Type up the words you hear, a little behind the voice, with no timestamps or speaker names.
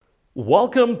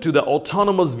Welcome to the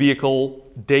Autonomous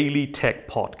Vehicle Daily Tech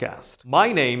Podcast.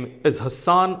 My name is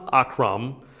Hassan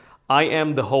Akram. I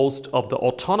am the host of the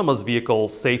Autonomous Vehicle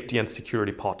Safety and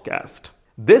Security Podcast.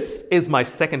 This is my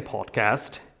second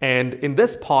podcast, and in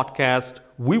this podcast,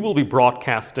 we will be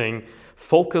broadcasting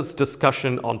focused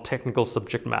discussion on technical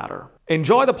subject matter.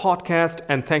 Enjoy the podcast,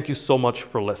 and thank you so much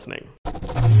for listening.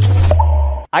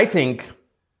 I think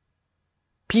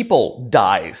people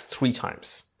dies 3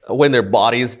 times. When their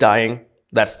body is dying,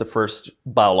 that's the first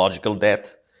biological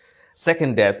death.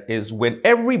 Second death is when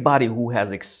everybody who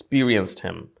has experienced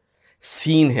him,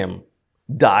 seen him,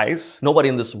 dies. Nobody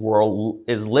in this world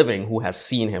is living who has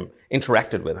seen him,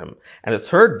 interacted with him. And the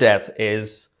third death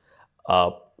is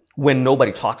when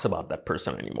nobody talks about that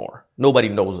person anymore. Nobody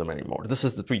knows them anymore. This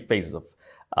is the 3 phases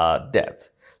of death.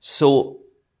 So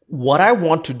what I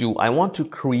want to do, I want to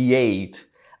create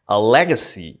a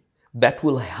legacy that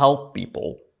will help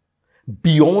people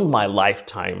beyond my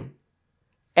lifetime,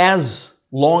 as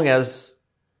long as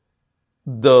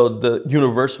the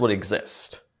universe would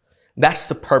exist. That's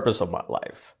the purpose of my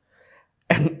life.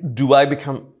 And do I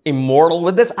become immortal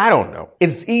with this? I don't know.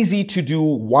 It's easy to do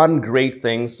one great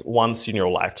thing once in your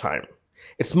lifetime.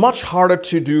 It's much harder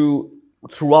to do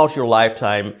throughout your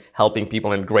lifetime helping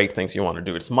people and great things you want to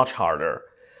do. It's much harder.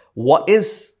 What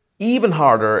is even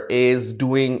harder is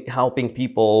helping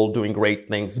people doing great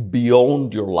things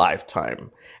beyond your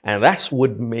lifetime. And that's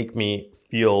what make me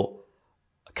feel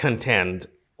content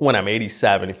when I'm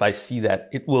 87, if I see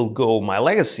that my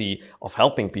legacy of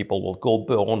helping people will go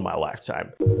beyond my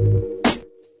lifetime.